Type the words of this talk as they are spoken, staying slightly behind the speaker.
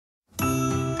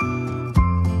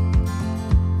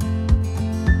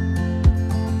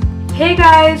Hey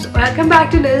guys, welcome back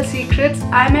to Little Secrets.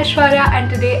 I'm Aishwarya and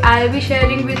today I'll be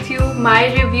sharing with you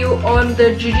my review on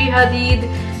the Gigi Hadid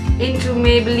X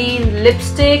Maybelline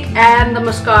lipstick and the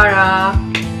mascara.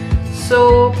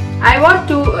 So I bought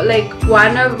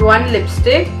one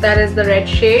lipstick, that is the red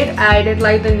shade. I didn't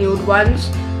like the nude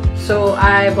ones, so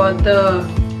I bought the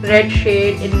red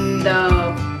shade in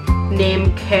the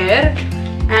name Khair,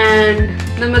 and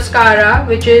the mascara,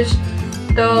 which is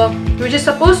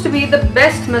supposed to be the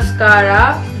best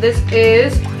mascara. This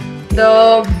is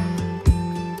the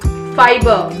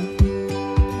Fibre,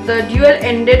 the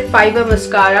dual-ended Fibre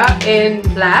mascara in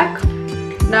black.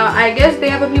 Now I guess they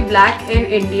have only black in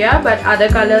India, but other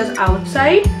colors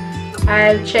outside.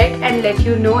 I'll check and let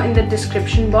you know in the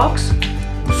description box.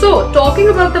 So talking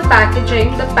about the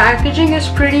packaging is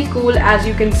pretty cool. As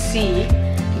you can see,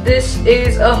 this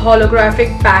is a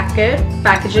holographic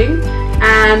packaging,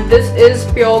 and this is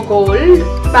pure gold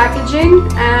packaging,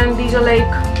 and these are like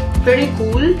pretty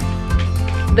cool.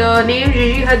 The name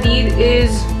Gigi Hadid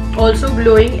is also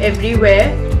glowing everywhere,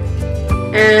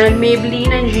 and Maybelline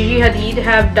and Gigi Hadid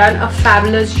have done a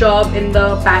fabulous job in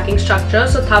the packing structure,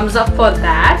 so thumbs up for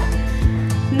that.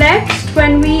 Next,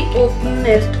 when we open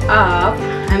it up,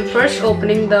 I'm first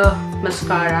opening the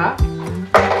mascara.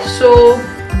 So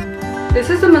this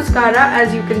is the mascara.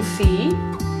 As you can see,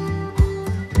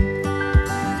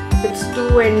 it's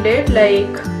two-ended.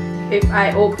 Like if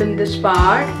I open this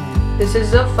part, this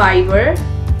is the Fibre,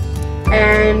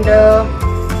 and the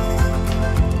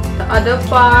other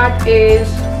part is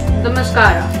the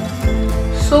mascara.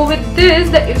 So with this,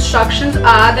 the instructions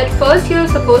are that first you're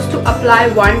supposed to apply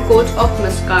one coat of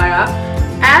mascara,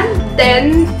 and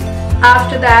then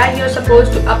after that you're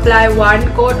supposed to apply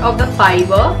one coat of the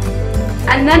Fibre,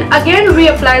 and then again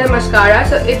reapply the mascara.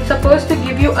 So it's supposed to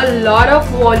give you a lot of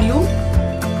volume.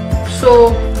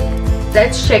 So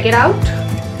let's check it out.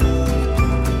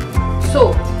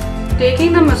 So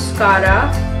taking the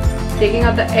mascara, taking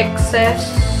out the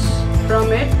excess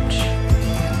from it.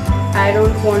 I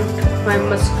don't want my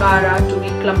mascara to be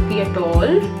clumpy at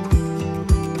all.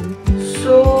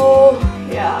 So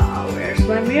yeah, where's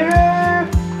my mirror?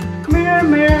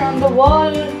 Mirror on the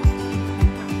wall.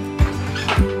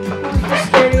 What's the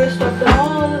scariest of them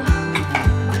all?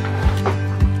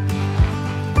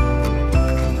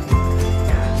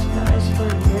 Yeah, so that is my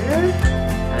mirror.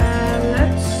 And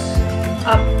let's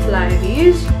apply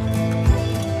these.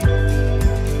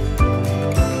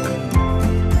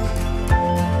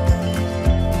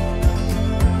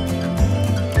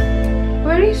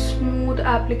 Very smooth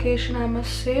application, I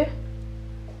must say,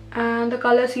 and the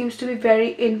color seems to be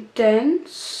very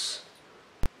intense.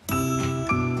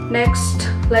 Next,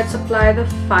 let's apply the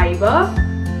Fibre.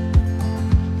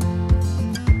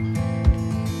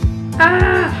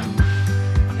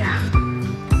 Yeah.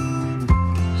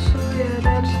 So yeah,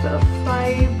 that's the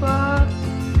Fibre.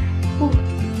 Ooh,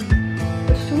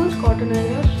 there's too much cotton, I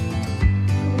guess.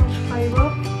 Too much Fibre.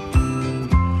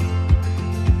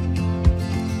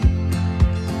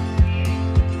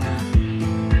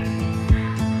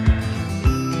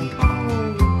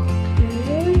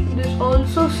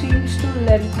 Also seems to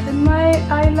lengthen my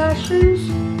eyelashes.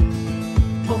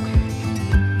 Okay,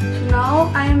 so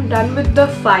now I am done with the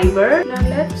Fibre. Now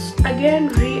let's again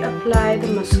reapply the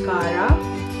mascara.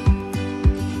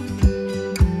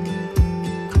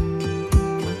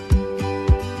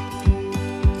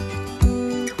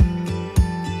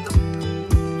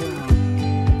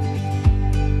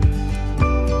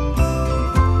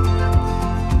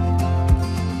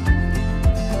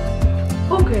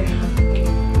 Okay,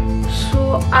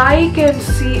 I can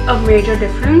see a major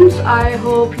difference. I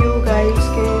hope you guys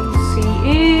can see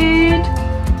it.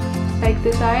 Like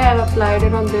this eye, I have applied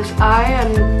it on this eye,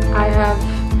 and I have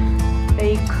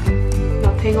like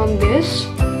nothing on this.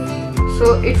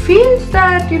 So it feels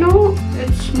that, you know,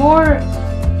 it's more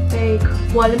like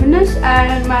voluminous,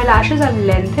 and my lashes are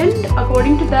lengthened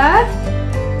according to that.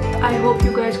 I hope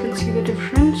you guys can see the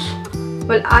difference.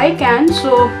 Well, I can,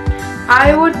 so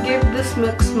I would give this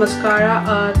mascara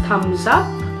a thumbs up.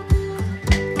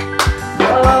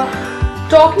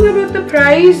 Talking about the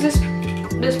price,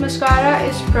 this mascara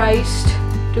is priced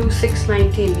to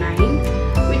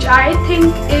 $6.99, which I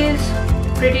think is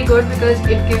pretty good because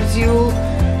it gives you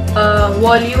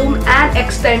volume and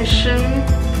extension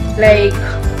like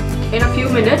in a few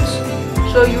minutes.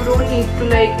 So you don't need to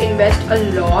like invest a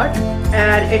lot,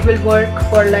 and it will work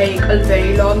for like a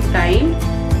very long time.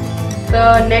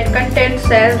 The net content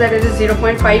says that it is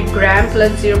 0.5 gram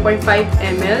plus 0.5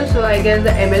 ml. So I guess the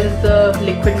ml is the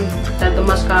liquid, that the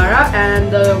mascara, and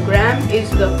the gram is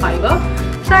the Fibre.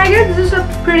 So I guess this is a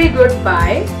pretty good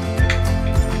buy.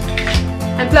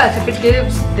 And plus, if it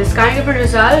gives this kind of a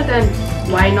result, then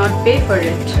why not pay for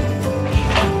it?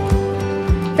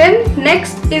 Then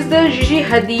next is the Gigi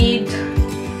Hadid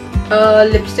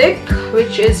lipstick,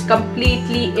 which is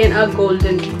completely in a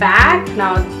golden pack.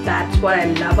 Now that's what I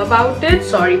love about it.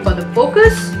 Sorry for the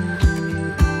focus.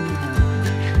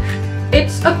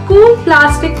 It's a cool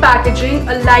plastic packaging,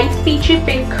 a light peachy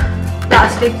pink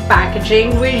plastic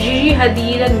packaging with Gigi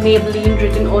Hadid and Maybelline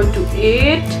written onto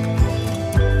it.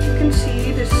 You can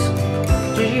see this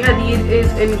Gigi Hadid is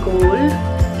in gold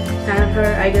and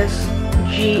her, I guess,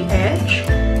 GH,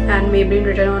 and Maybelline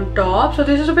written on top. So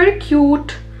this is a very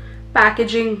cute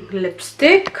packaging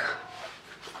lipstick.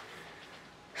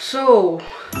 So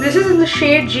this is in the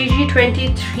shade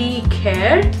GG23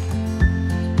 Khair.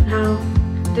 Now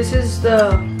this is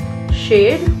the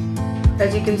shade.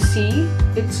 As you can see,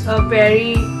 it's a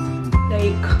very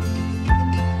like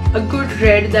a good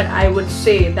red that I would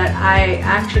say that I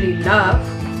actually love.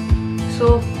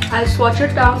 So I'll swatch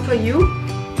it down for you.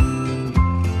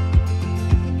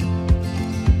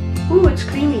 Ooh, it's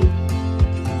creamy.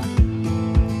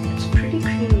 It's pretty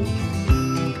creamy.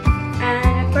 And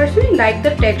I personally like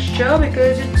the texture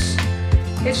because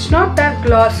it's not that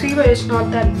glossy, but it's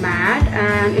not that matte,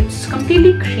 and it's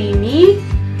completely creamy.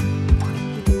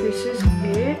 This is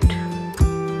it,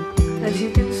 as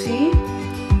you can see.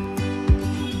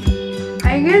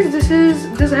 I guess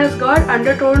this has got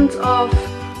undertones of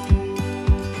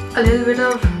a little bit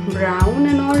of brown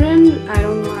and orange. I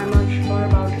don't know, I'm not sure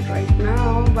about it right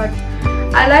now, but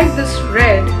I like this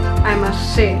red, I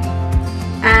must say.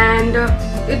 And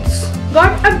it's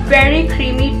got a very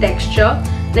creamy texture,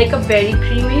 like a very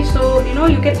creamy, so you know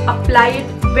you can apply it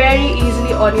very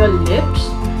easily on your lips.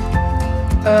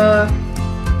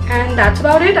 And that's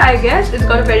about it, I guess. It's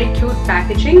got a very cute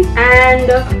packaging. And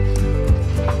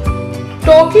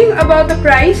talking about the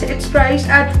price, it's priced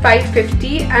at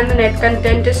 $5.50 and the net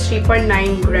content is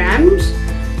 3.9 grams.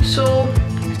 So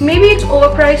maybe it's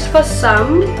overpriced for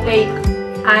some, like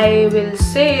I will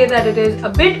say that it is a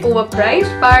bit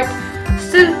overpriced, but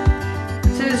still,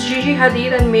 since Gigi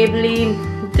Hadid and Maybelline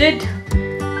did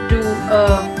do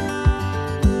a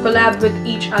collab with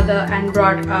each other and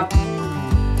brought up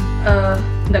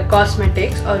the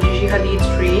cosmetics or Gigi Hadid's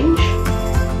range,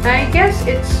 I guess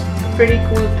it's a pretty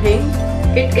cool thing.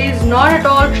 It is not at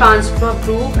all transfer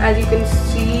proof, as you can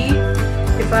see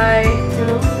if I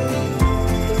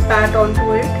pat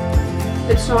onto it.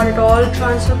 It's not at all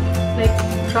transfer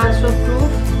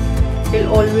proof.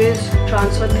 It'll always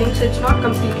transfer things. It's not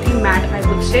completely matte, I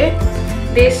would say.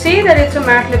 They say that it's a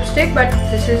matte lipstick, but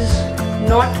this is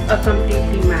not a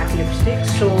completely matte lipstick,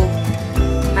 so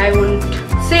I wouldn't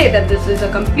say that this is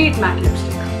a complete matte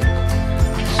lipstick.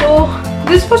 So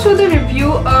this was for the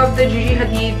review of the Gigi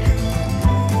Hadid,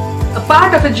 a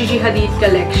part of the Gigi Hadid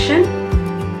collection.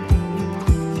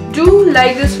 Do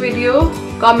like this video,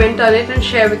 comment on it and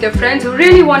share with your friends who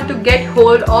really want to get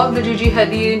hold of the Gigi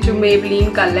Hadid into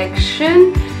Maybelline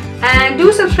collection. And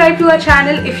do subscribe to our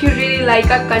channel if you really like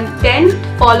our content.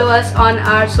 Follow us on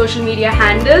our social media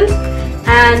handles.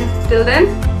 And till then,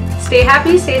 stay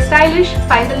happy, stay stylish,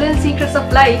 find the little secrets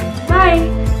of life.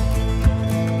 Bye!